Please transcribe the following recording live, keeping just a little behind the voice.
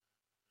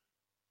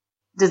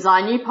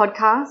Design You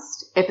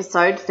Podcast,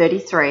 episode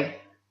 33.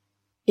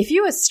 If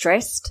you are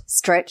stressed,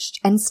 stretched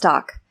and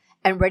stuck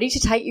and ready to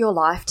take your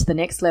life to the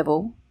next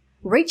level,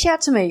 reach out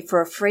to me for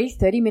a free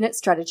 30-minute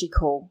strategy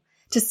call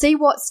to see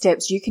what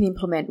steps you can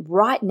implement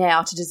right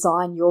now to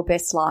design your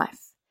best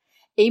life.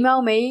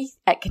 Email me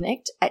at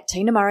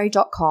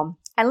connect@tinamurray.com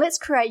and let's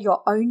create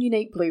your own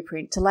unique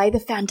blueprint to lay the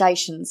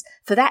foundations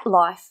for that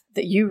life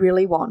that you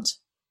really want.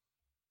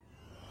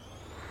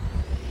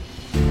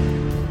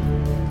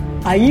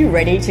 Are you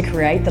ready to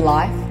create the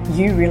life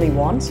you really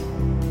want?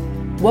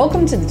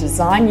 Welcome to the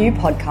Design You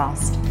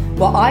podcast,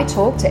 where I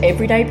talk to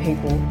everyday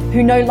people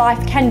who know life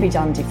can be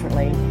done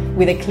differently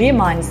with a clear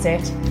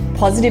mindset,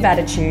 positive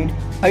attitude,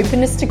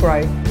 openness to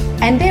growth,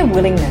 and their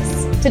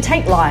willingness to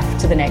take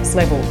life to the next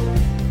level.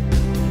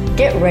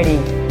 Get ready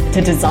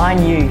to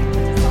design you.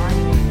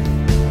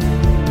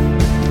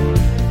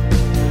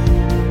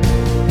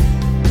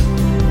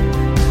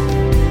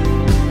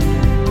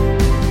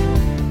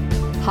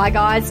 Hi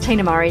guys,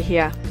 Tina Murray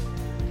here.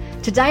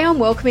 Today I'm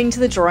welcoming to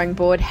the drawing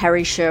board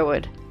Harry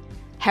Sherwood.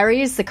 Harry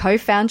is the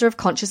co-founder of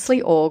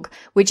Consciously.org,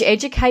 which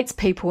educates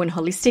people in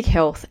holistic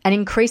health and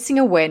increasing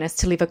awareness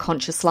to live a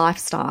conscious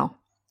lifestyle.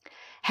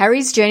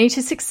 Harry's journey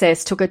to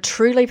success took a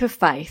true leap of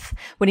faith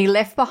when he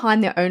left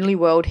behind the only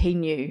world he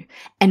knew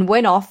and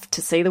went off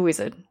to see the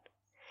wizard.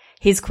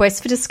 His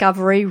quest for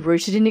discovery,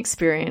 rooted in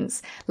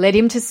experience, led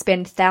him to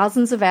spend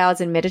thousands of hours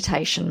in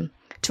meditation,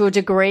 to a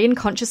degree in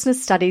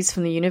consciousness studies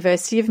from the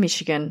University of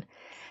Michigan,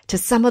 to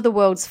some of the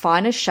world's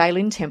finest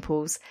Shaolin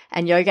temples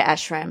and yoga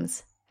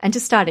ashrams, and to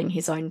starting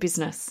his own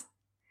business.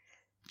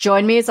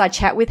 Join me as I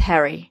chat with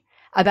Harry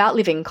about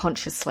living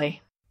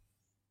consciously.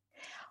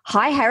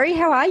 Hi, Harry.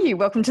 How are you?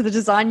 Welcome to the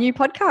Design You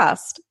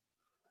podcast.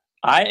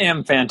 I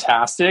am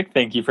fantastic.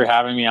 Thank you for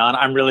having me on.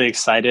 I'm really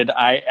excited.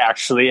 I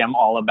actually am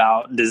all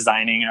about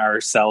designing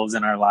ourselves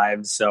and our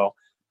lives, so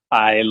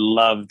I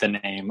love the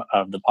name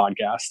of the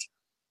podcast.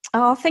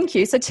 Oh, thank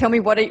you. So tell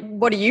me, what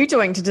are you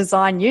doing to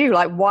design you?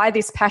 Like, why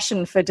this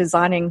passion for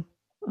designing?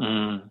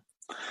 You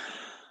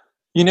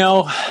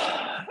know,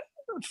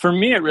 for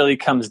me, it really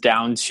comes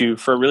down to,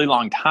 for a really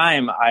long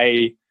time,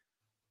 I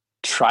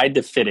tried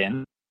to fit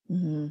in.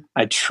 Mm-hmm.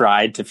 I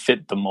tried to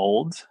fit the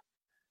mold.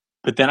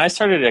 But then I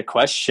started to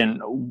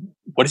question,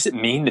 what does it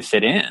mean to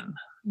fit in?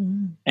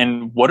 Mm-hmm.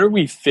 And what are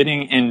we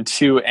fitting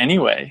into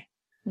anyway?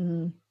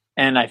 Mm-hmm.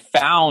 And I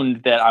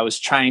found that I was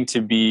trying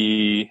to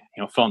be,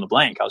 fill in the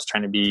blank. I was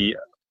trying to be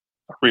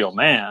a real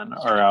man,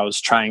 or I was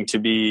trying to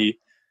be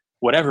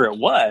whatever it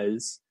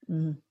was.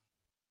 Mm-hmm.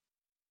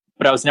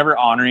 But I was never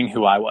honoring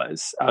who I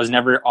was. I was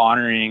never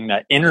honoring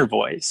that inner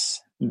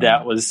voice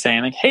that was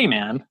saying, like, hey,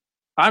 man,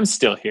 I'm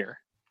still here.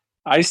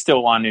 I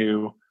still want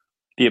to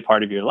be a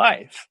part of your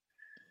life.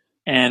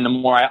 And the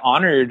more I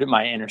honored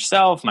my inner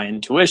self, my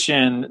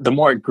intuition, the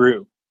more it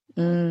grew.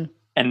 Mm.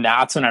 And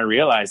that's when I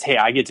realized, hey,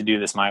 I get to do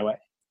this my way.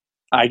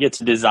 I get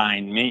to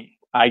design me.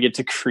 I get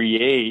to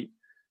create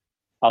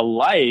a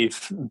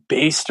life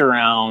based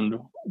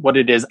around what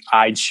it is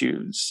I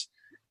choose.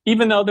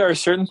 Even though there are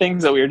certain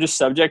things that we are just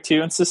subject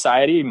to in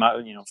society,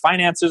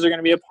 finances are going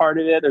to be a part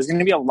of it. There's going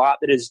to be a lot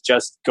that is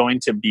just going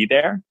to be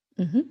there.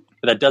 Mm-hmm.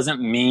 But that doesn't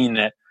mean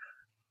that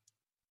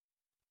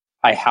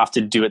I have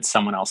to do it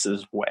someone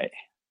else's way.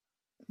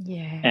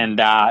 Yeah. And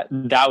that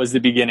was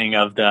the beginning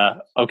of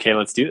the, okay,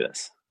 let's do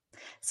this.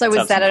 So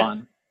was that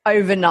an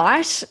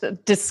overnight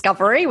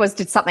discovery?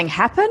 Did something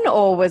happen,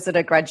 or was it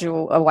a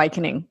gradual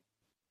awakening?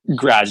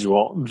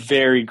 Gradual,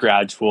 very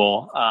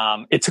gradual.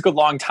 It took a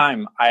long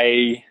time.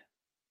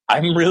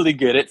 I'm really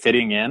good at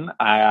fitting in.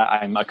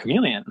 I'm a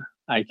chameleon.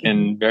 I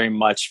can very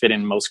much fit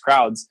in most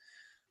crowds,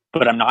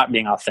 but I'm not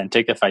being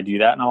authentic if I do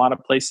that in a lot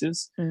of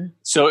places. Mm.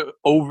 So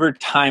over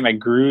time, I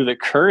grew the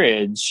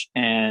courage,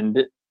 and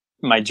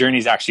my journey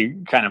is actually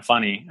kind of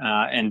funny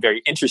and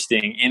very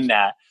interesting in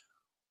that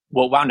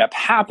what wound up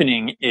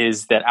happening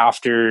is that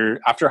after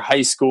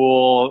high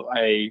school,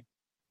 I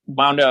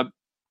wound up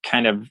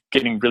kind of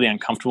getting really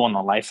uncomfortable in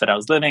the life that I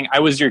was living.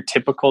 I was your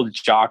typical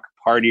jock,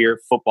 partier,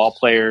 football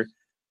player,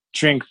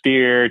 drink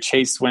beer,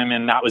 chase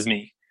women. That was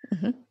me.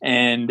 Mm-hmm.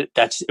 And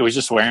it was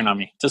just wearing on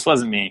me. It just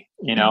wasn't me.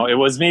 It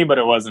was me, but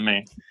it wasn't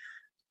me.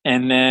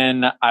 And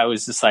then I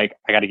was just like,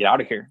 I got to get out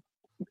of here.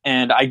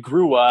 And I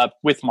grew up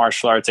with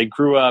martial arts. I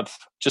grew up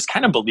just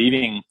kind of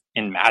believing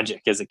in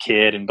magic as a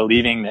kid and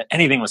believing that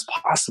anything was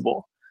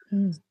possible.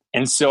 Mm.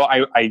 And so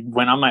I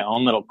went on my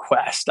own little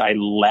quest. I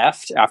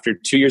left after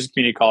 2 years of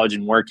community college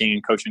and working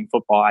and coaching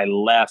football. I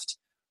left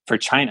for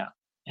China,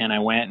 and I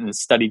went and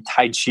studied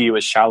Tai Chi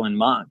with Shaolin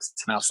monks.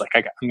 And I was like,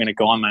 I'm going to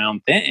go on my own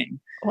thing.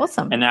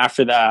 Awesome. And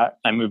after that,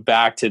 I moved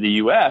back to the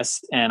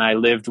US and I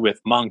lived with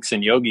monks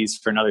and yogis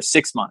for another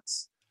 6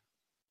 months.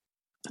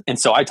 And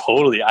so I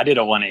did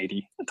a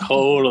 180,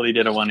 totally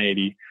did a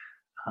 180.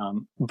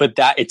 But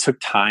it took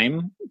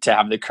time to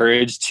have the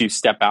courage to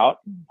step out.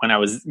 When I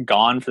was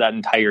gone for that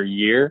entire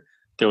year,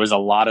 there was a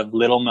lot of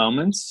little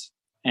moments.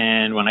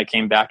 And when I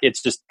came back,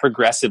 it's just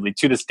progressively,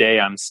 to this day,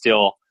 I'm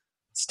still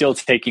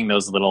taking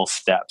those little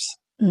steps.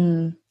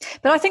 But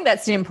I think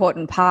that's the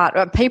important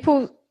part.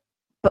 People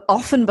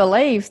often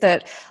believe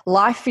that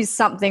life is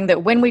something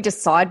that when we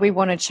decide we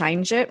want to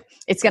change it,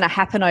 it's going to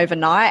happen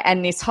overnight.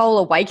 And this whole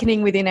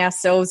awakening within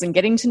ourselves and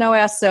getting to know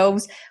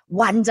ourselves,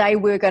 one day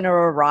we're going to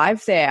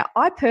arrive there.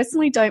 I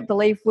personally don't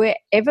believe we're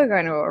ever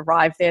going to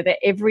arrive there, that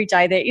every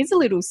day there is a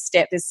little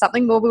step. There's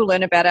something more we'll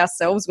learn about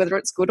ourselves, whether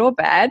it's good or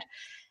bad.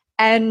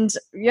 And,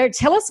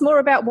 tell us more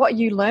about what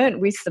you learned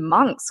with the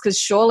monks, because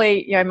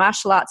surely,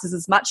 martial arts is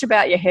as much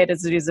about your head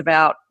as it is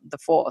about the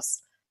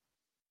force.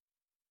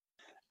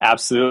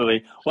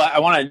 Absolutely. Well,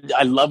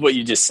 I love what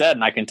you just said,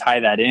 and I can tie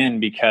that in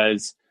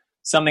because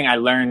something I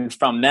learned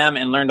from them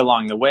and learned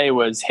along the way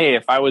was, hey,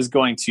 if I was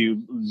going to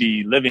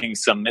be living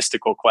some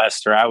mystical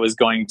quest or I was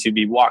going to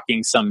be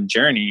walking some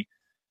journey,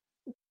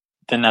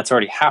 then that's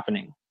already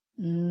happening.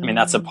 I mean,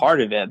 that's a part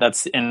of it.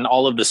 That's in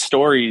all of the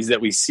stories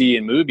that we see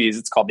in movies.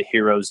 It's called the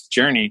hero's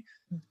journey.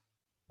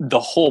 The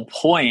whole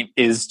point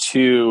is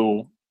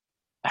to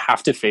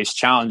have to face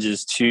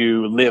challenges,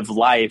 to live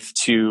life,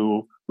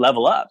 to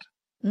level up,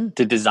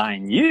 to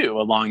design you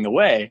along the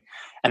way.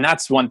 And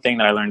that's one thing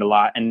that I learned a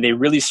lot. And they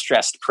really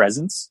stressed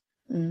presence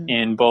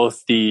in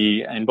both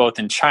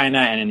in China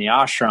and in the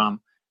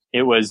ashram.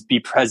 It was be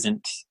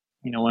present.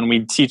 When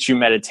we teach you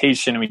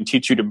meditation and we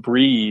teach you to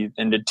breathe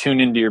and to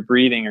tune into your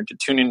breathing or to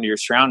tune into your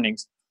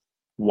surroundings.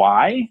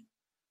 Why?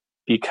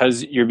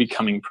 Because you're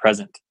becoming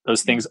present.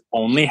 Those things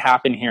only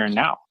happen here and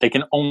now. They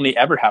can only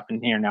ever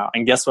happen here now.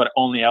 And guess what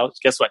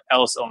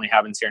else only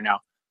happens here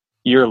now?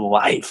 Your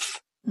life.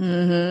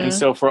 And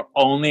so if we're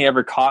only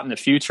ever caught in the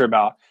future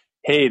about,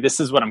 hey, this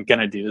is what I'm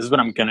going to do. This is what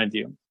I'm going to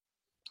do.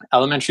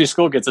 Elementary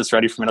school gets us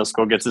ready for middle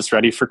school, gets us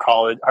ready for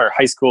college or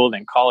high school,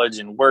 then college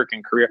and work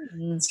and career.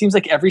 It seems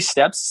like every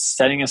step's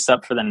setting us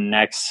up for the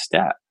next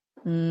step.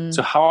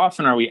 So how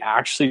often are we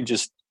actually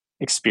just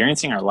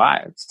experiencing our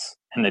lives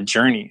and the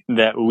journey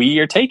that we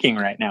are taking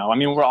right now? I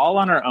mean, we're all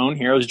on our own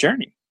hero's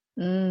journey.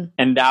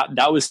 And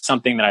that was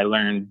something that I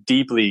learned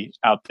deeply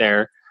out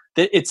there.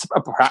 That it's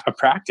a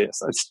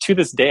practice. It's to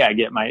this day I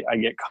get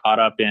caught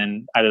up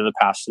in either the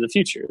past or the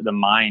future. The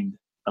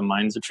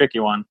mind's a tricky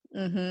one.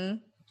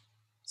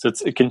 So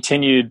it's a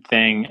continued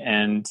thing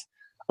and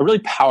a really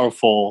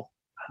powerful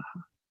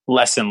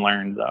lesson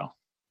learned, though.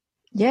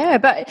 Yeah,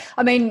 but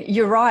I mean,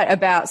 you're right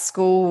about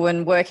school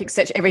and work,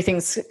 etc.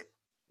 Everything's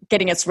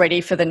getting us ready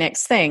for the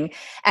next thing.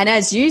 And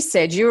as you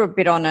said, you're a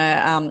bit on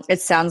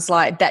it sounds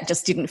like that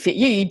just didn't fit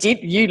you.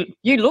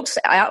 You looked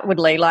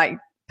outwardly like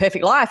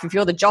perfect life. If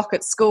you're the jock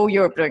at school,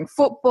 you're doing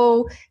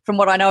football. From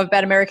what I know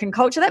about American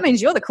culture, that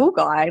means you're the cool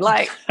guy.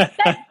 Like,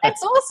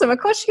 that's awesome. Of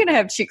course you're going to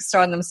have chicks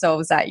throwing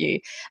themselves at you.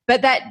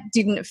 But that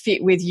didn't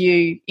fit with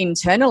you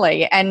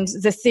internally. And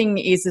the thing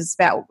is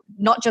about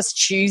not just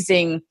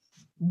choosing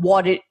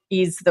what it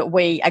is that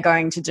we are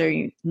going to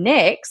do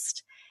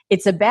next.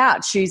 It's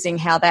about choosing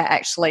how that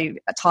actually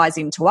ties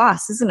into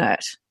us, isn't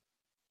it?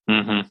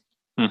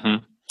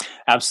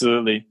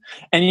 Absolutely.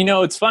 And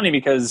it's funny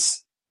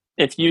because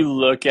if you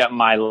look at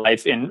my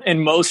life in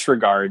most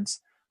regards,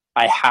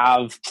 I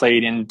have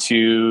played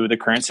into the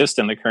current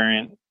system, the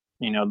current,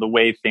 the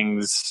way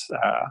things,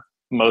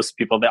 most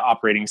people, the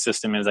operating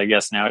system is, I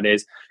guess,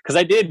 nowadays. Because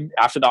I did,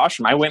 after the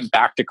ashram, I went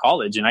back to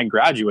college and I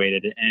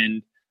graduated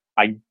and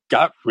I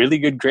got really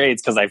good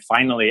grades because I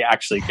finally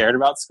actually cared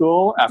about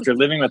school after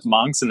living with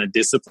monks and the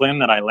discipline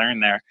that I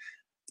learned there.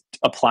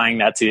 Applying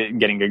that to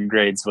getting good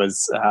grades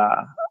was,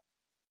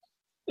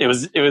 it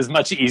was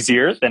much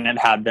easier than it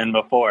had been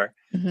before.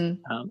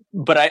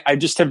 But I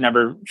just have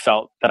never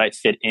felt that I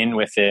fit in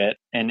with it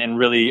and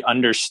really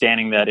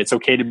understanding that it's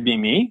okay to be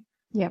me,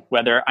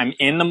 whether I'm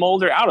in the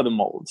mold or out of the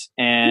mold.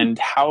 And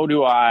how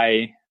do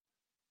I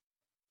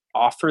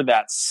offer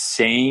that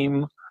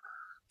same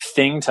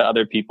thing to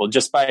other people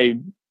just by,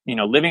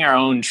 living our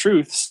own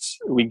truths?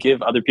 We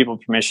give other people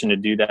permission to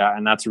do that.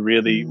 And that's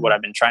really what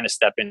I've been trying to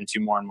step into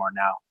more and more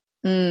now.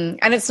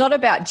 And it's not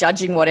about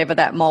judging whatever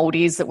that mold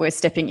is that we're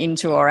stepping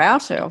into or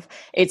out of.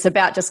 It's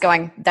about just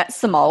going,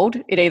 that's the mold.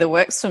 It either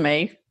works for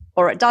me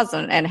or it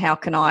doesn't. And how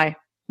can I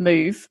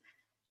move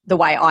the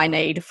way I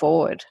need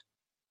forward?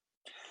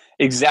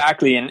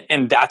 Exactly.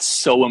 And that's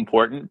so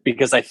important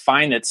because I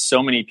find that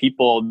so many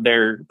people,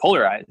 they're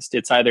polarized.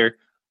 It's either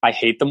I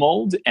hate the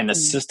mold and the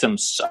system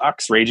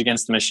sucks, Rage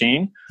Against the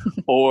Machine,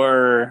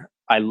 or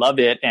I love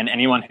it, and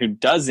anyone who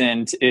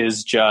doesn't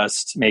is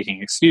just making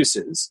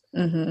excuses.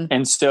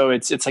 And so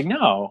it's like,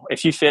 no,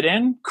 if you fit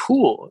in,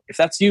 cool. If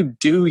that's you,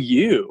 do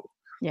you.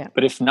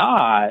 But if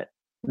not,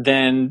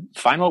 then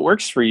find what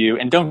works for you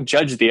and don't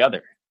judge the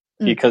other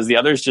because the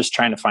other is just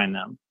trying to find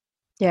them.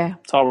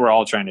 That's all we're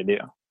all trying to do.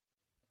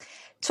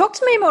 Talk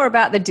to me more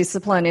about the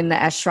discipline in the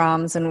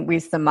ashrams and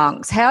with the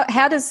monks. How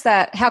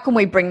can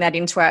we bring that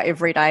into our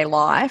everyday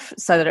life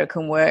so that it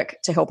can work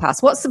to help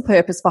us? What's the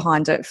purpose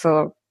behind it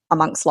for a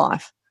monk's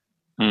life?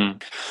 The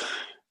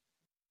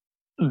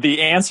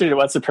answer to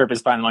what's the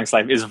purpose behind a monk's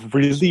life is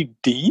really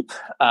deep,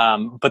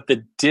 but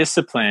the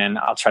discipline,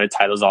 I'll try to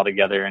tie those all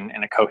together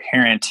in a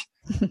coherent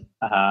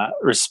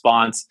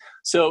response.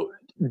 So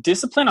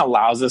discipline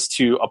allows us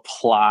to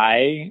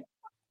apply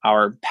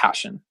our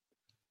passion.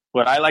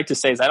 what I like to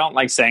say is I don't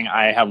like saying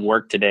I have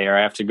work today or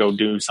I have to go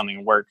do something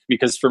at work,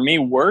 because for me,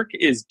 work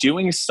is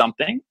doing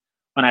something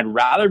when I'd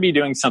rather be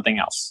doing something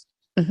else.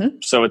 Mm-hmm.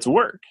 So it's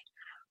work.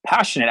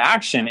 Passionate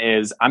action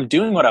is I'm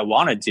doing what I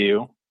want to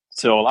do.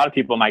 So a lot of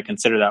people might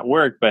consider that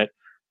work,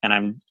 and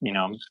I'm,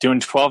 doing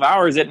 12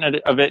 hours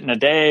of it in a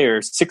day,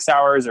 or 6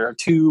 hours or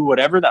 2,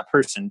 whatever that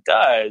person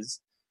does.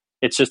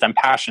 It's just I'm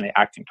passionately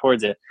acting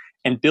towards it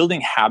and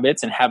building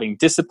habits and having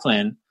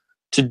discipline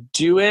to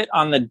do it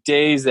on the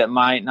days that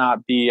might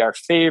not be our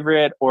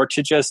favorite, or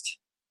to just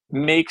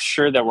make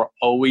sure that we're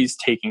always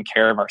taking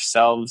care of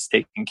ourselves,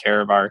 taking care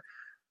of our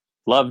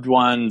loved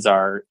ones,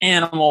 our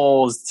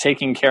animals,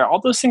 taking care. All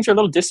those things are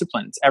little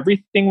disciplines.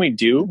 Everything we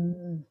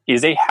do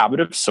is a habit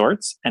of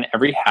sorts, and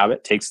every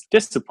habit takes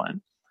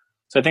discipline.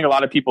 So I think a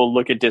lot of people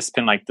look at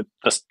discipline like the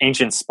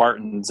ancient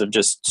Spartans of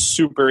just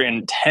super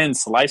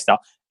intense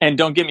lifestyle. And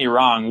don't get me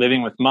wrong,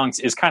 living with monks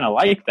is kind of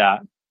like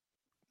that.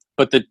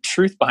 But the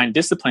truth behind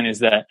discipline is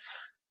that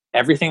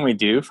everything we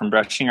do, from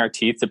brushing our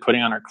teeth to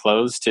putting on our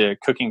clothes to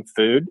cooking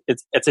food,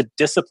 it's a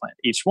discipline,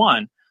 each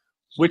one.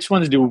 Which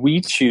ones do we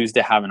choose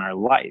to have in our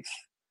life?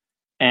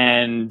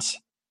 And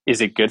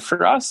is it good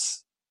for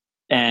us?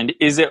 And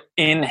is it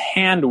in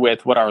hand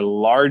with what our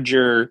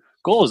larger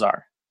goals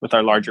are, with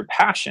our larger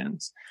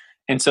passions?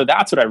 And so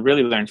that's what I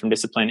really learned from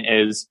discipline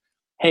is,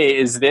 hey,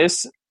 is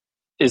this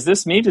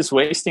me just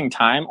wasting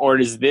time, or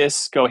does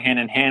this go hand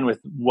in hand with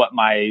what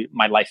my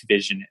life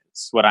vision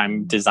is, what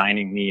I'm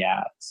designing me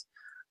as?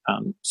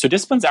 So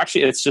discipline's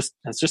actually, it's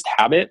just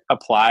habit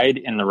applied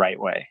in the right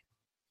way.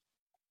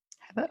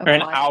 Or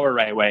in our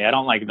right way. I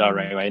don't like the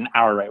right way, in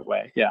our right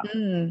way. Yeah.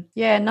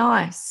 Yeah,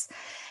 nice.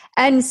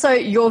 And so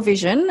your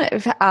vision,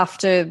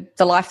 after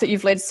the life that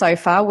you've led so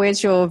far,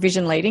 where's your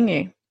vision leading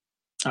you?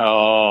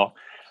 Oh,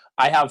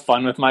 I have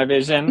fun with my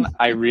vision.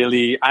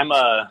 I'm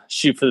a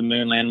shoot for the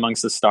moon, land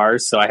amongst the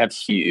stars. So I have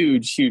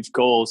huge, huge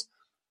goals.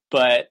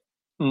 But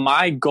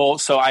my goal,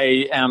 so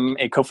I am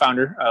a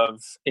co-founder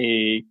of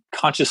a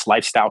conscious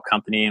lifestyle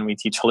company, and we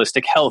teach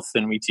holistic health,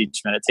 and we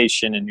teach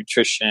meditation and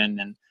nutrition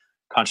and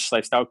conscious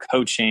lifestyle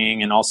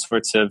coaching and all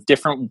sorts of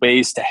different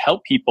ways to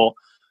help people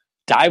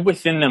dive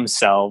within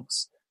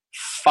themselves,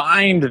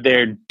 find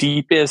their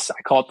deepest,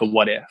 I call it the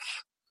what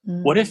if.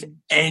 What if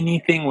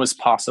anything was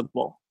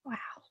possible? Wow.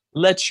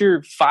 Let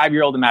your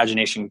 5-year-old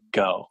imagination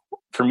go.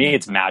 For me,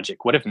 it's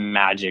magic. What if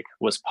magic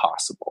was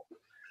possible?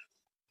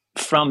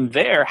 From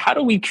there, how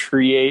do we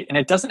create, and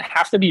it doesn't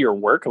have to be your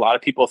work. A lot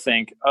of people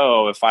think,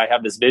 oh, if I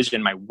have this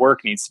vision, my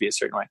work needs to be a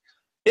certain way.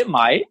 It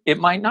might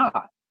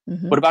not.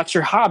 Mm-hmm. What about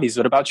your hobbies?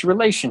 What about your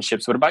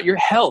relationships? What about your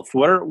health?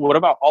 What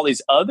about all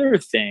these other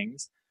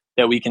things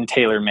that we can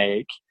tailor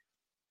make?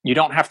 You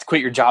don't have to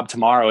quit your job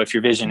tomorrow if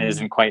your vision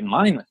isn't quite in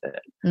line with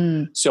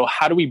it. So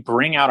how do we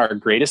bring out our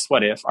greatest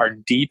what if, our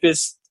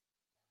deepest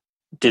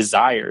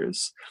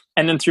desires?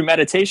 And then through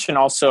meditation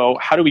also,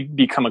 how do we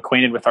become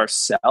acquainted with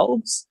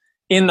ourselves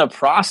in the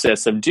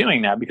process of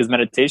doing that? Because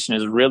meditation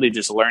is really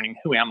just learning,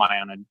 who am I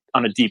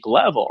on a deep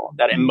level,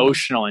 that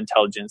emotional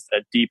intelligence,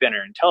 that deep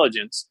inner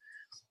intelligence,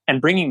 and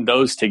bringing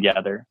those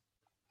together.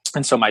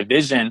 And so my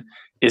vision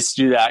is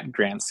to do that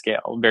grand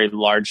scale, very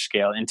large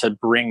scale, and to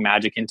bring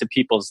magic into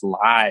people's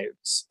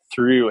lives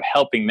through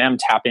helping them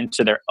tap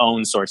into their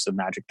own source of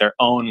magic, their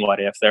own what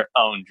if, their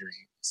own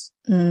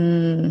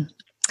dreams.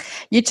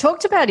 You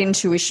talked about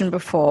intuition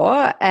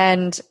before,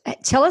 and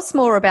tell us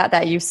more about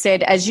that. You've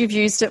said as you've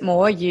used it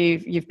more,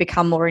 you've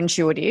become more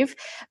intuitive,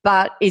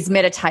 but is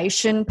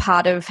meditation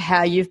part of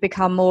how you've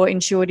become more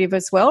intuitive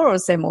as well, or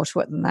is there more to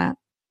it than that?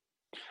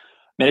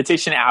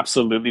 Meditation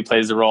absolutely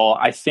plays a role.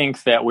 I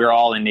think that we're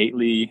all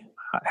innately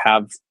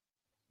have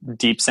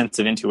deep sense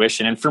of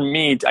intuition. And for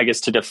me, I guess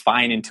to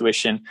define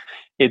intuition,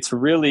 it's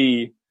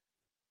really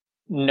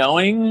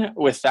knowing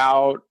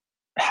without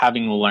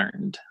having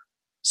learned.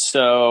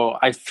 So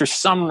for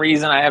some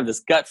reason, I have this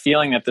gut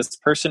feeling that this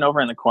person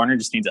over in the corner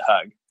just needs a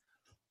hug,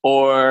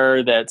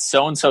 or that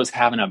so-and-so is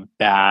having a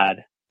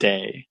bad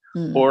day,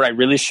 or I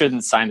really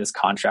shouldn't sign this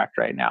contract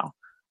right now.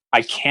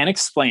 I can't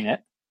explain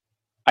it.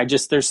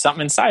 There's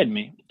something inside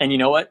me. And you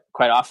know what?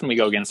 Quite often we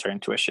go against our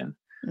intuition.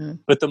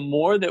 But the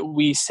more that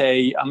we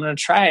say, I'm going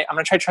to try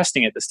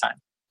trusting it this time.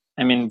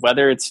 I mean,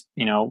 whether it's,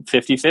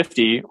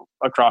 50-50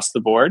 across the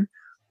board,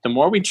 the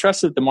more we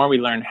trust it, the more we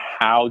learn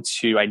how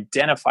to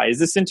identify, is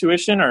this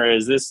intuition, or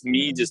is this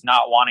me just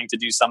not wanting to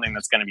do something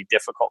that's going to be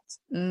difficult?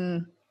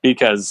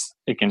 Because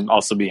it can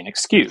also be an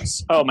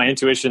excuse. Oh, my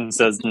intuition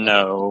says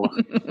no.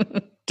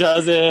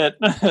 Does it?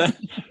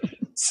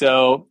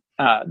 So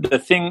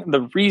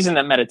the reason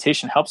that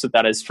meditation helps with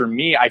that is, for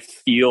me, I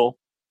feel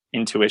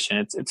intuition.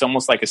 It's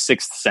almost like a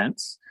sixth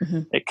sense.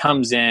 It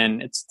comes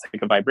in, it's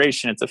like a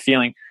vibration, it's a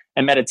feeling.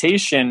 And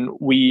meditation,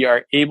 we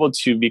are able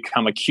to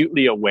become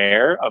acutely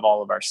aware of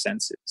all of our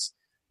senses.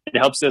 It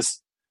helps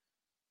us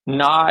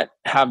not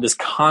have this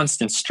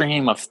constant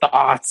stream of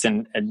thoughts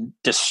and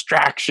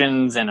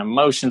distractions and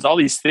emotions, all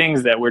these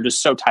things that we're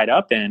just so tied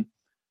up in.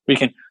 We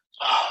can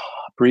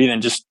breathe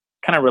and just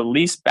kind of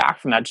release back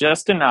from that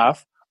just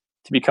enough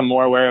to become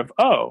more aware of,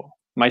 oh,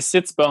 my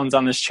sits bones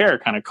on this chair are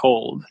kind of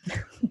cold.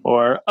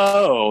 Or,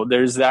 oh,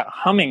 there's that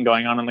humming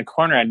going on in the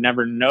corner I'd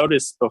never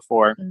noticed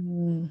before.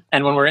 And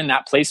when we're in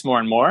that place more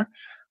and more,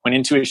 when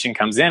intuition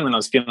comes in, when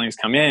those feelings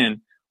come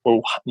in, we're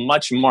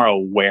much more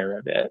aware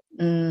of it.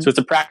 So it's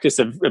a practice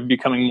of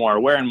becoming more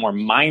aware and more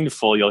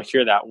mindful. You'll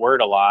hear that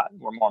word a lot.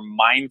 We're more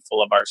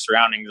mindful of our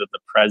surroundings at the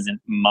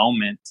present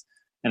moment.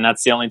 And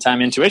that's the only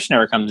time intuition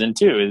ever comes in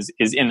too,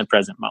 is in the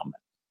present moment.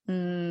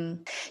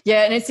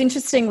 Yeah, and it's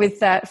interesting with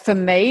that, for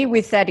me,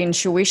 with that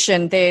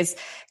intuition, there's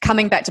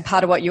coming back to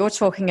part of what you're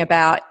talking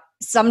about.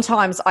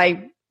 Sometimes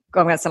I'm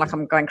going to sound like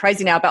I'm going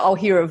crazy now, but I'll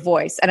hear a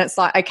voice and it's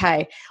like,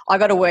 okay, I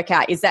got to work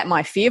out, is that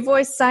my fear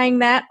voice saying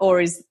that,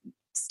 or is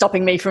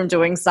stopping me from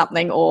doing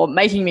something or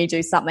making me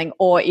do something,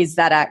 or is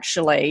that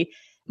actually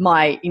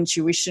my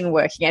intuition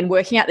working and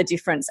working out the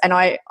difference? And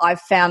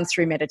I've found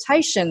through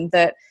meditation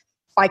that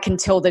I can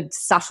tell the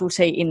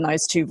subtlety in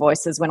those two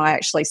voices when I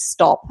actually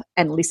stop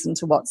and listen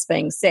to what's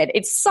being said.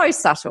 It's so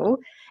subtle.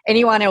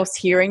 Anyone else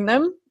hearing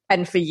them,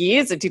 and for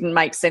years it didn't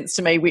make sense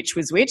to me which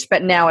was which,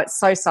 but now it's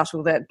so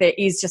subtle that there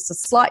is just a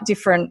slight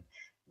different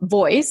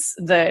voice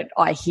that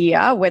I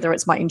hear, whether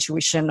it's my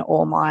intuition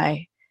or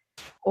my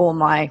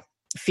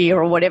fear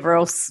or whatever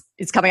else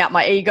is coming up,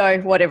 my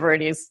ego, whatever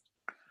it is.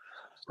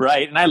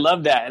 Right. And I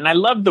love that. And I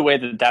love the way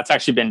that that's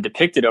actually been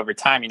depicted over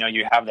time. You know,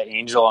 you have the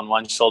angel on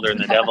one shoulder and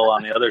the devil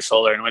on the other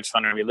shoulder, and which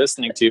one are we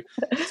listening to?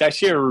 It's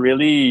actually a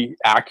really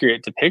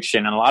accurate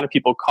depiction. And a lot of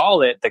people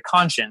call it the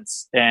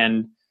conscience.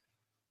 And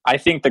I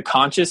think the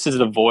conscience is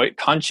the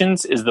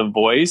the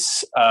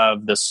voice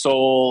of the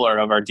soul, or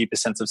of our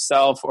deepest sense of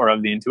self, or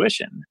of the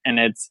intuition. And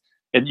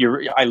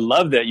I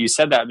love that you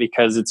said that,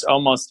 because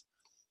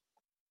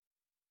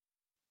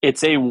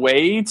it's a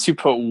way to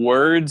put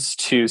words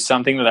to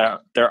something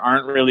that there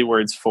aren't really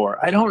words for.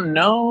 I don't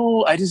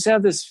know. I just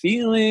have this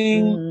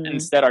feeling.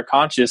 Instead, our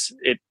conscious,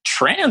 it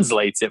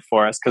translates it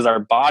for us, because our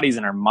bodies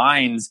and our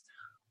minds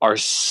are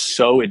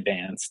so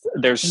advanced.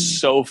 They're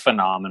so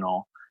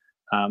phenomenal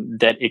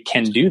that it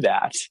can do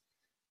that.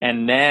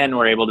 And then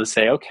we're able to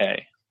say,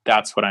 okay,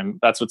 that's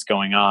what's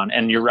going on.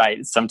 And you're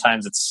right.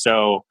 Sometimes it's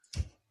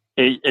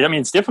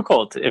it's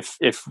difficult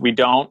if we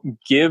don't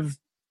give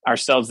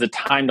ourselves the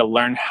time to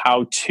learn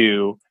how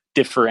to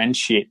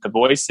differentiate the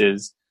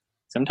voices.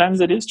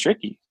 Sometimes it is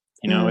tricky.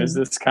 Where's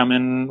this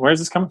coming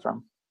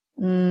from?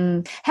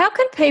 How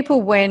can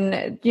people,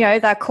 when,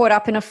 they're caught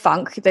up in a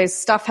funk, there's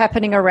stuff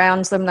happening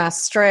around them, they're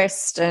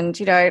stressed, and,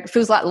 it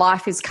feels like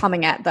life is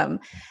coming at them.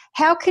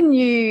 How can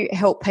you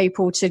help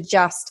people to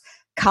just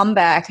come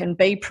back and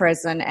be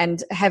present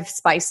and have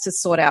space to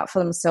sort out for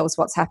themselves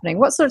what's happening?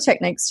 What sort of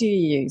techniques do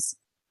you use?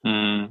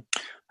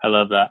 I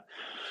love that.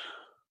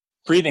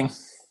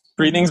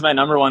 Breathing's my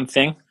number one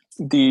thing.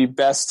 The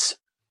best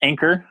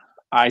anchor,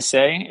 I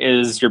say,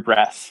 is your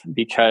breath.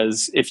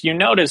 Because if you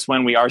notice,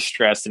 when we are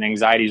stressed and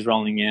anxiety is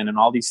rolling in and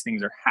all these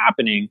things are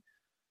happening,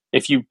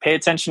 if you pay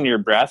attention to your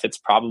breath, it's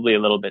probably a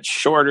little bit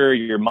shorter.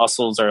 Your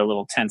muscles are a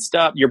little tensed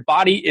up. Your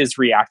body is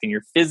reacting.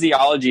 Your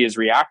physiology is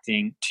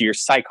reacting to your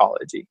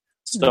psychology.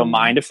 So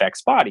mind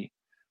affects body.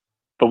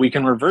 But we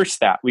can reverse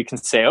that. We can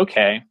say,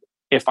 okay,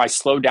 if I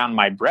slow down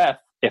my breath,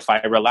 if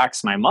I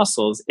relax my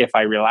muscles, if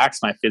I relax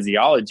my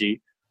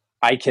physiology,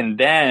 I can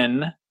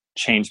then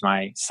change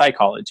my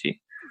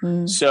psychology.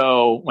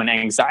 So when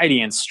anxiety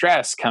and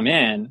stress come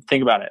in,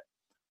 think about it.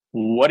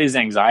 What is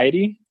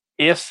anxiety?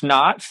 If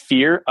not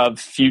fear of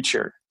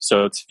future.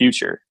 So it's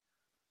future.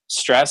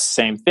 Stress,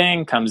 same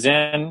thing, comes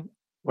in.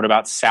 What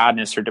about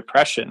sadness or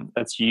depression?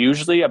 That's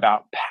usually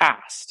about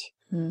past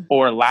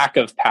or lack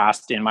of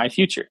past in my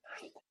future.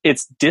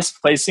 It's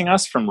displacing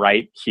us from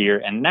right here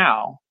and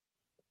now.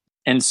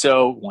 And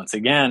so once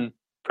again,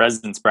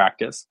 presence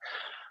practice.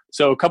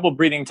 So a couple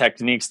breathing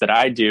techniques that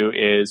I do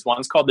is,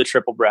 one's called the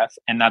triple breath,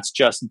 and that's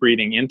just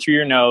breathing in through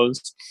your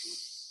nose,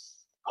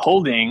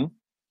 holding,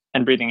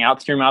 and breathing out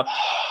through your mouth.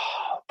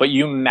 But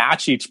you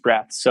match each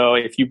breath. So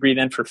if you breathe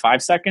in for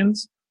 5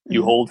 seconds,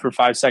 you hold for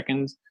 5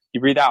 seconds,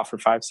 you breathe out for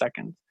 5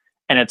 seconds.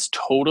 And it's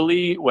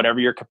totally whatever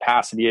your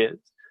capacity is.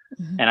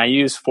 And I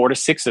use 4 to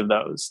 6 of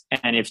those.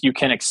 And if you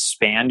can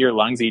expand your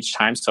lungs each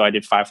time, so I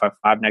did 5, 5,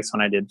 5. Next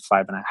one I did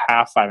 5.5,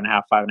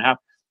 5.5, 5.5.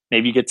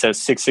 Maybe you get to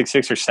 6, 6,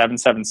 6 or 7,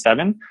 7,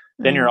 7.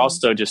 Then you're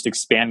also just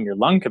expanding your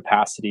lung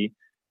capacity.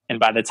 And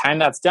by the time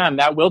that's done,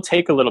 that will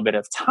take a little bit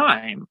of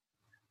time.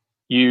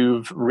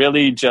 You've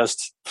really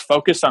just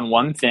focused on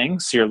one thing.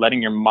 So you're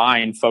letting your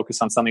mind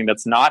focus on something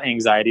that's not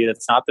anxiety,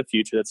 that's not the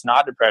future, that's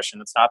not depression,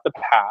 that's not the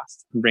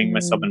past. I'm bringing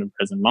myself into the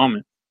present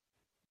moment.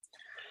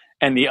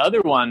 And the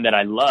other one that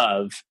I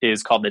love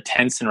is called the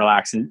tense and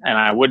relax. And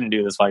I wouldn't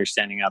do this while you're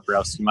standing up, or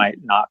else you might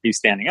not be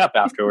standing up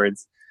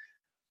afterwards.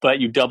 But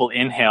you double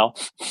inhale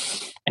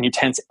and you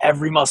tense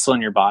every muscle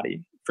in your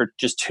body for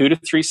just 2 to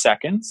 3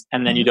 seconds.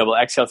 And then you double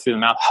exhale through the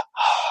mouth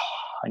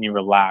and you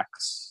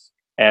relax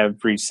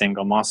every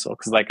single muscle.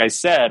 Because like I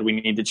said, we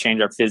need to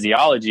change our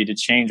physiology to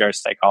change our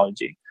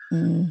psychology.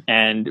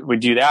 And we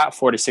do that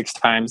 4 to 6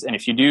 times. And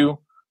if you do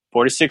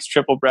 4 to 6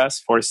 triple breaths,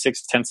 4 to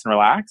 6 tense and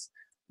relax,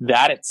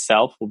 that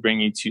itself will bring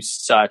you to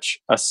such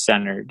a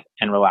centered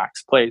and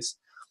relaxed place.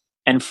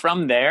 And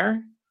from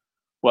there,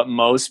 what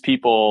most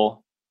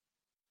people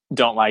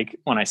don't like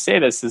when I say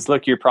this is,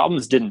 look, your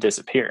problems didn't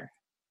disappear.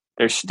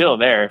 They're still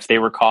there if they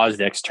were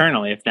caused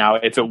externally.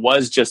 If it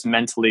was just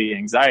mentally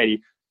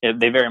anxiety,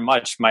 they very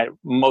much might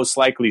most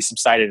likely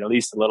subsided at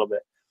least a little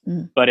bit.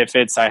 But if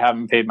it's, I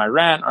haven't paid my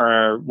rent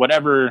or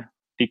whatever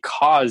the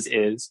cause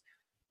is,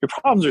 your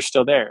problems are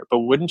still there. But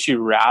wouldn't you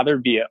rather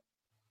be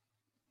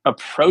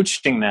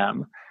approaching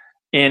them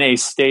in a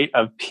state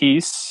of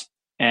peace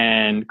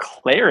and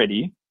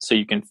clarity so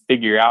you can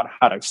figure out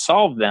how to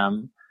solve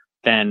them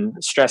than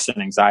stress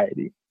and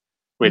anxiety,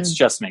 which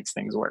just makes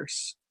things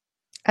worse?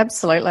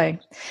 Absolutely.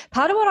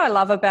 Part of what I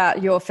love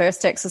about your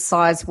first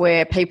exercise,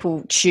 where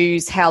people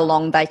choose how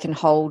long they can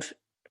hold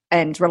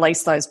and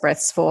release those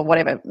breaths for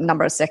whatever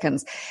number of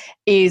seconds,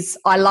 is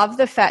I love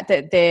the fact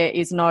that there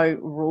is no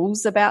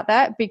rules about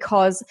that,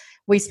 because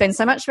we spend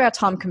so much of our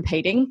time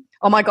competing.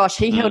 Oh my gosh,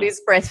 he held his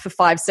breath for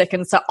 5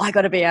 seconds, so I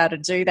got to be able to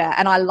do that.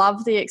 And I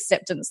love the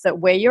acceptance that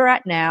where you're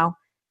at now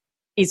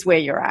is where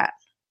you're at.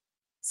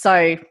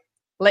 So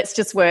let's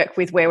just work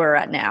with where we're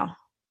at now,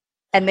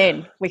 and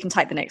then we can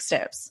take the next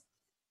steps.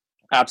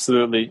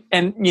 Absolutely.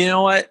 And you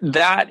know what?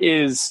 That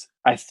is,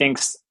 I think,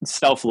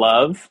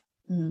 self-love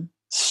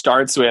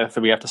starts with,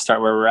 we have to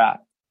start where we're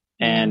at.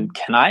 And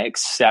can I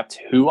accept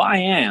who I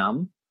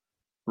am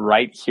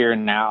right here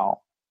now?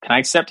 Can I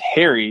accept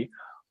Harry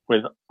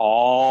with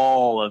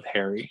all of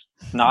Harry?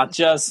 Not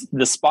just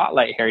the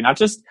spotlight Harry, not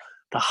just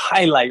the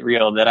highlight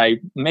reel that I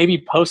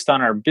maybe post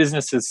on our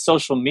business's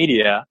social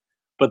media,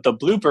 but the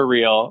blooper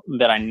reel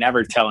that I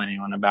never tell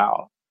anyone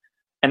about.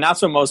 And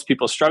that's what most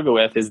people struggle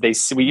with, is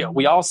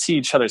we all see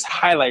each other's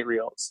highlight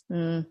reels,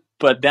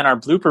 but then our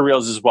blooper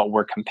reels is what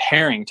we're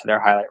comparing to their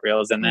highlight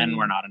reels, and then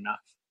we're not enough.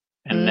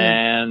 And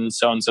then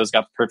so-and-so's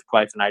got the perfect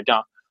life and I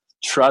don't.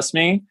 Trust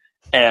me,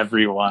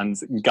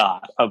 everyone's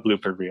got a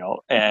blooper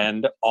reel,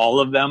 and all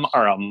of them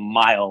are a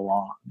mile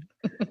long.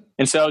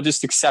 And so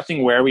just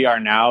accepting where we are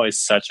now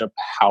is such a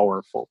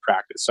powerful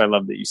practice. So I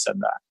love that you said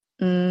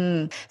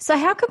that. So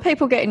how can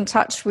people get in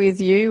touch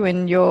with you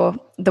and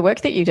the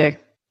work that you do?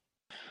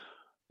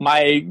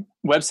 My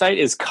website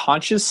is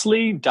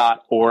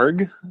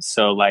consciously.org.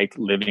 So like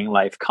living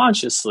life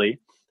consciously.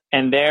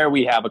 And there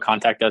we have a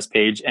contact us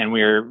page, and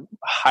we're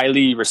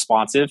highly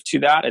responsive to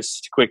that. It's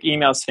just a quick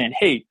email saying,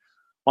 hey,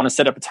 want to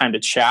set up a time to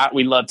chat?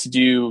 We love to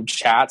do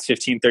chats,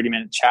 15,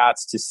 30-minute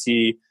chats to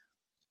see,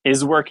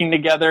 is working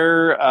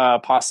together a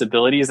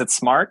possibility? Is it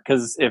smart?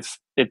 Because if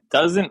it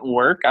doesn't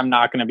work, I'm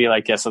not going to be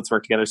like, yes, let's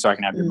work together so I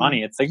can have your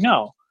money. It's like,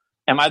 no,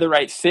 am I the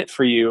right fit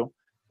for you?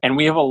 And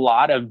we have a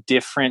lot of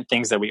different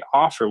things that we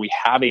offer. We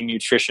have a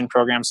nutrition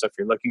program. So if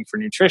you're looking for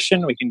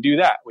nutrition, we can do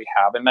that. We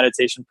have a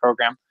meditation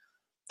program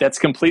that's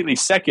completely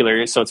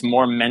secular. So it's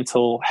more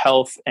mental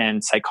health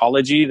and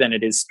psychology than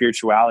it is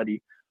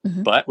spirituality.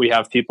 But we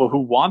have people who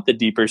want the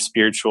deeper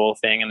spiritual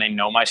thing, and they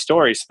know my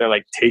story. So they're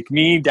like, take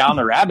me down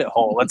the rabbit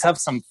hole. Let's have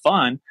some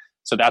fun.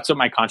 So that's what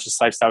my conscious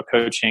lifestyle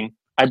coaching,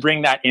 I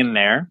bring that in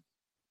there.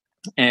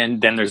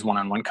 And then there's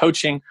one-on-one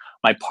coaching.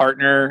 My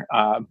partner,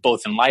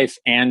 both in life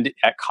and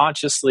at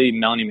Consciously,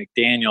 Melanie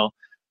McDaniel,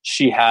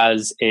 she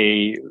has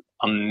a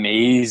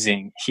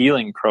amazing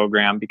healing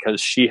program, because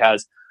she's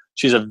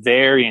a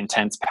very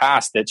intense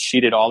past that she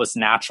did all this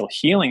natural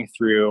healing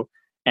through.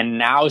 And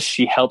now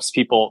she helps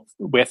people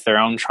with their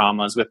own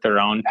traumas, with their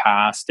own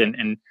past. And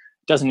it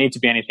doesn't need to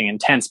be anything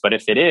intense, but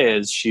if it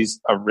is, she's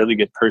a really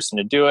good person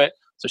to do it.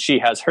 So she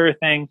has her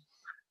thing.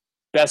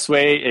 Best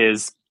way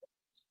is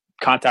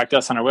contact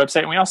us on our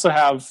website. And we also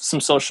have some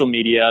social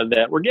media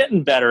that we're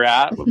getting better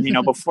at.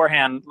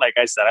 Beforehand, like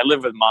I said, I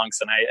live with monks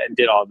and I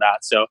did all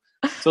that. So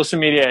social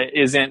media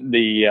isn't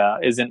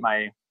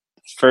my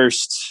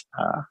first,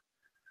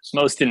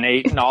 most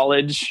innate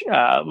knowledge,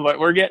 but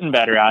we're getting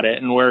better at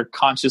it. And we're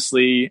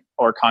Consciously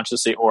org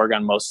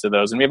on most of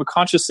those. And we have a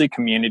Consciously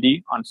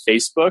community on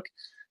Facebook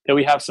that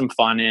we have some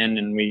fun in,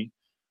 and we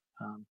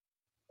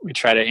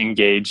try to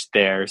engage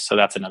there. So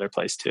that's another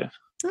place too.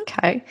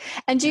 Okay.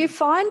 And do you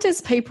find, as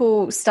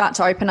people start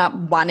to open up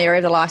one area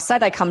of their life, say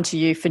they come to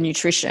you for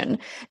nutrition,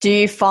 do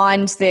you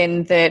find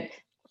then that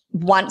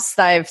once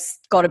they've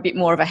got a bit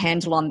more of a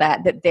handle on that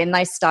then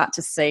they start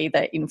to see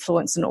the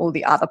influence in all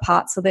the other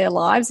parts of their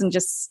lives, and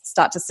just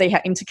start to see how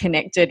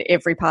interconnected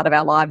every part of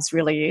our lives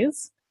really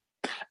is?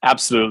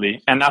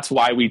 Absolutely. And that's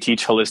why we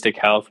teach holistic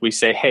health. We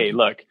say, hey,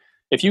 look,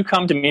 if you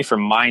come to me for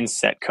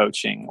mindset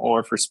coaching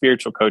or for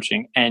spiritual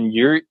coaching and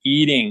you're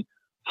eating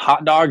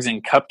hot dogs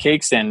and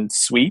cupcakes and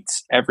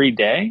sweets every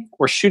day,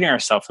 we're shooting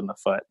ourselves in the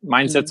foot.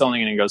 Mindset's only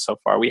going to go so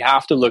far. We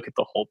have to look at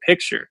the whole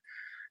picture.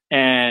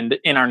 And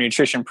in our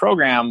nutrition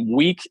program,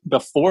 week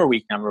before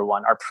week number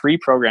 1, our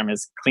pre-program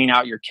is clean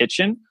out your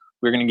kitchen.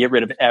 We're going to get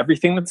rid of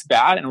everything that's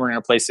bad, and we're going to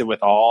replace it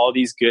with all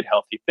these good,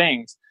 healthy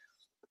things.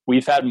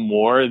 We've had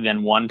more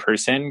than one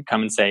person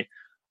come and say,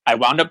 I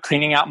wound up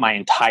cleaning out my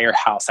entire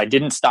house. I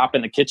didn't stop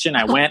in the kitchen.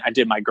 I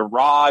did my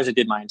garage. I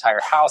did my entire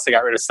house. I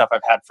got rid of stuff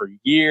I've had for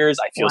years.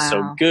 I feel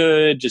so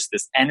good. Just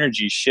this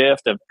energy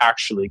shift of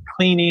actually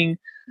cleaning.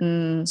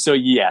 So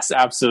yes,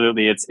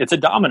 absolutely. It's a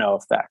domino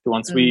effect.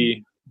 Once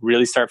we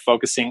really start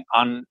focusing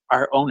on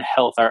our own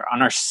health,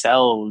 on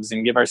ourselves,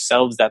 and give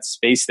ourselves that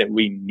space that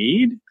we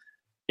need,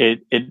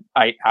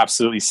 I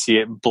absolutely see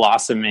it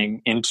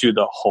blossoming into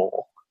the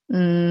whole.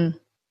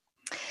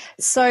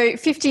 So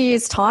 50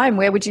 years time,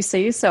 where would you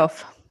see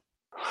yourself?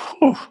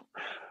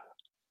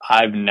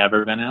 I've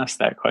never been asked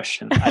that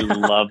question. I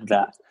love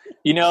that.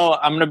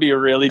 I'm going to be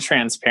really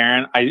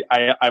transparent.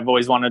 I've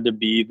always wanted to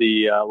be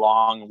the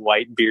long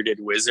white bearded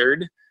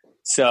wizard.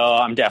 So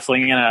I'm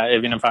definitely going to,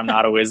 even if I'm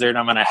not a wizard,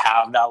 I'm going to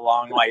have that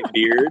long white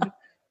beard.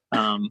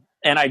 And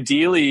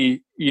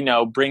ideally,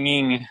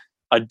 bringing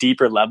a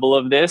deeper level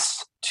of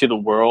this to the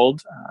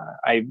world.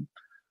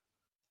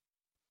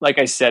 Like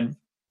I said,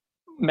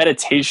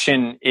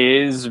 meditation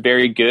is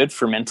very good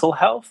for mental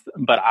health,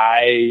 but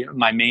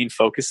my main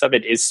focus of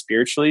it is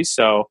spiritually.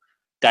 So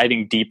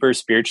diving deeper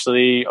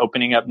spiritually,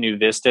 opening up new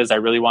vistas. I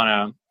really want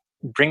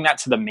to bring that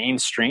to the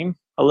mainstream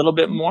a little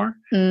bit more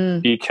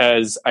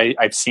because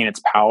I've seen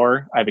its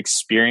power. I've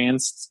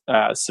experienced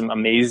some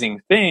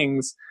amazing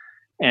things,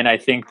 and I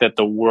think that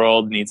the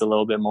world needs a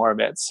little bit more of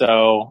it.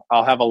 So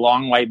I'll have a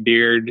long white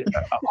beard,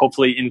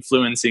 hopefully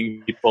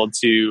influencing people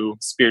to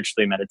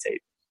spiritually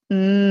meditate.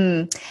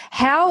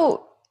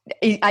 How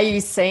are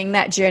you seeing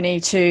that journey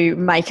to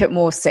make it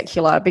more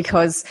secular?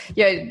 Because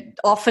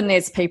often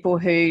there's people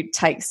who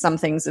take some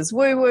things as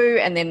woo-woo,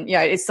 and then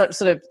it's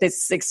sort of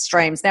there's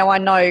extremes. Now I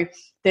know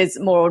there's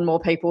more and more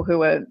people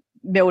who are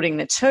melding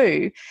the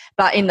two,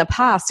 but in the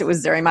past it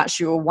was very much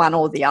you were one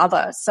or the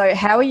other. So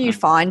how are you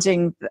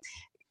finding,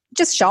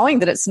 just showing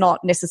that it's not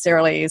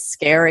necessarily as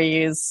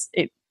scary as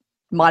it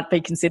might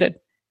be considered?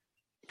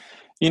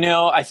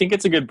 I think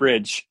it's a good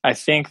bridge. I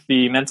think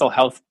the mental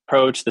health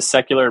approach, the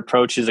secular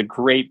approach, is a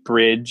great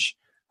bridge.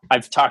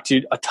 I've talked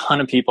to a ton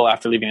of people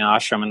after leaving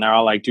ashram, and they're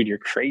all like, dude, you're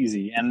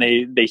crazy. And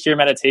they hear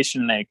meditation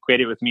and they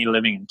equate it with me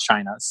living in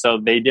China. So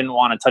they didn't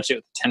want to touch it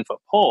with a 10-foot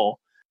pole.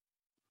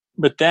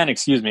 But then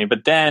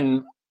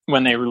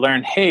when they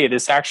learn, hey,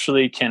 this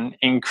actually can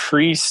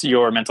increase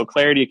your mental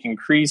clarity, it can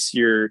increase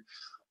your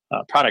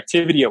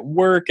productivity at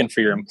work and for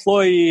your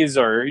employees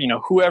or,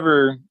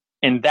 whoever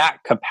in that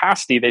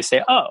capacity, they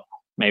say, oh,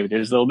 maybe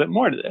there's a little bit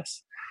more to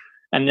this.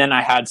 And then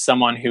I had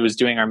someone who was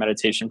doing our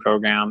meditation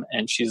program,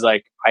 and she's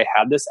like, I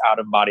had this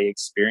out-of-body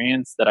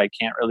experience that I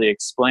can't really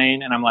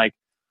explain. And I'm like,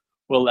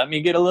 well, let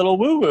me get a little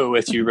woo-woo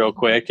with you real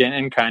quick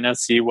and kind of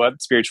see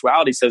what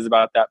spirituality says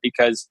about that.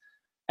 Because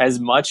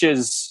as much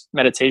as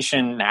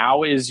meditation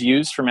now is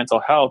used for mental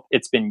health,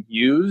 it's been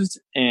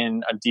used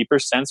in a deeper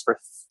sense for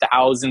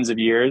thousands of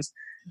years.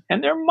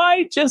 And there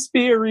might just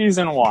be a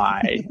reason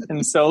why.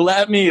 And so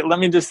let me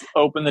just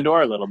open the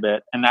door a little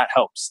bit, and that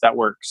helps. That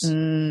works.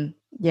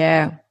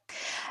 Yeah.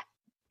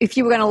 If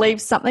you were going to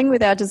leave something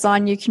with our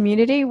Design You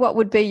community, what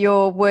would be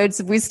your words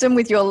of wisdom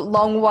with your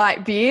long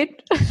white beard?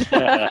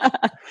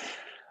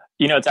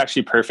 It's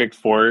actually perfect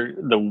for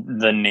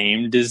the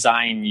name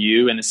Design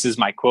You. And this is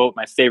my quote,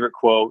 my favorite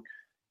quote.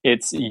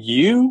 It's,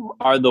 you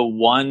are the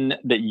one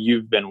that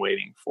you've been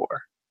waiting for.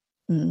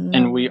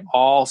 And we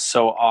all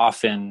so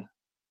often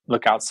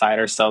look outside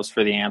ourselves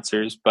for the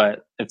answers,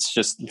 but it's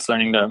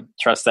learning to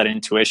trust that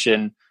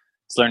intuition.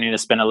 It's learning to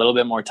spend a little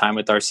bit more time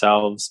with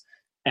ourselves,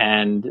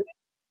 and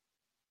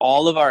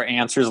all of our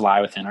answers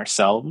lie within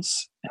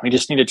ourselves, and we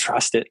just need to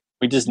trust it.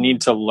 We just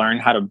need to learn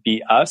how to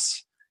be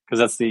us,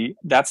 because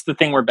that's the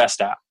thing we're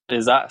best at,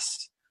 is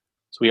us.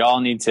 So we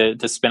all need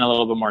to spend a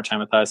little bit more time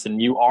with us,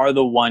 and you are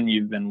the one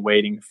you've been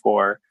waiting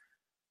for.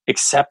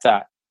 Accept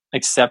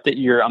that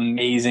you're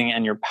amazing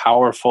and you're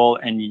powerful,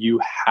 and you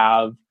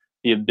have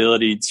the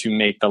ability to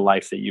make the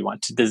life that you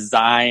want, to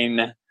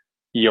design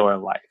your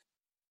life.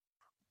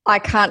 I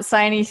can't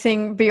say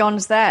anything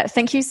beyond that.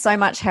 Thank you so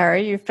much,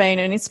 Harry. You've been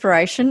an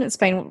inspiration. It's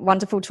been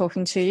wonderful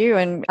talking to you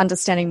and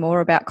understanding more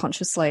about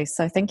Consciously.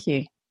 So thank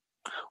you.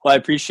 Well, I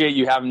appreciate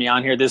you having me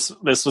on here. This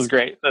was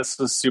great. This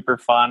was super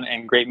fun,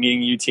 and great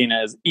meeting you,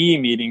 Tina, as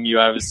meeting you,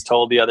 I was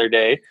told the other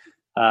day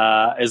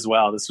as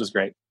well. This was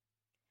great.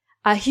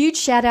 A huge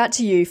shout out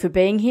to you for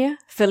being here,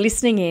 for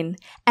listening in,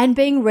 and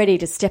being ready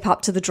to step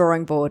up to the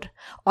drawing board.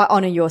 I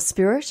honour your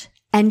spirit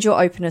and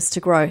your openness to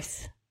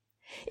growth.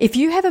 If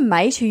you have a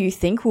mate who you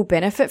think will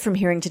benefit from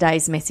hearing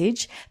today's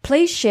message,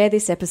 please share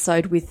this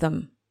episode with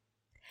them.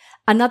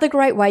 Another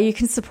great way you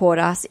can support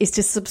us is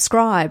to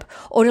subscribe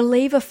or to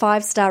leave a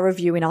 5-star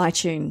review in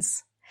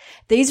iTunes.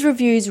 These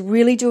reviews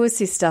really do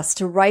assist us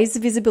to raise the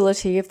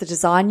visibility of the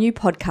Design You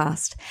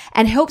podcast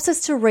and helps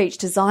us to reach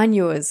design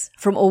viewers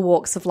from all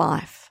walks of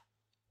life.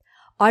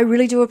 I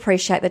really do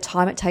appreciate the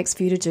time it takes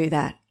for you to do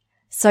that.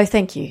 So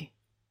thank you.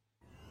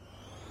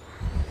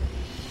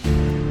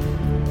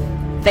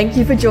 Thank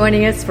you for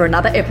joining us for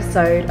another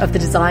episode of the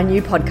Design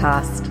You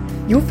podcast.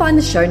 You'll find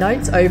the show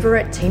notes over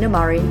at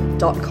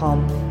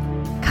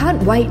tinamurray.com.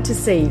 Can't wait to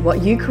see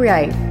what you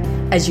create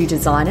as you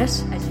design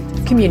it,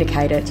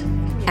 communicate it,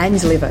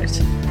 and live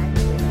it.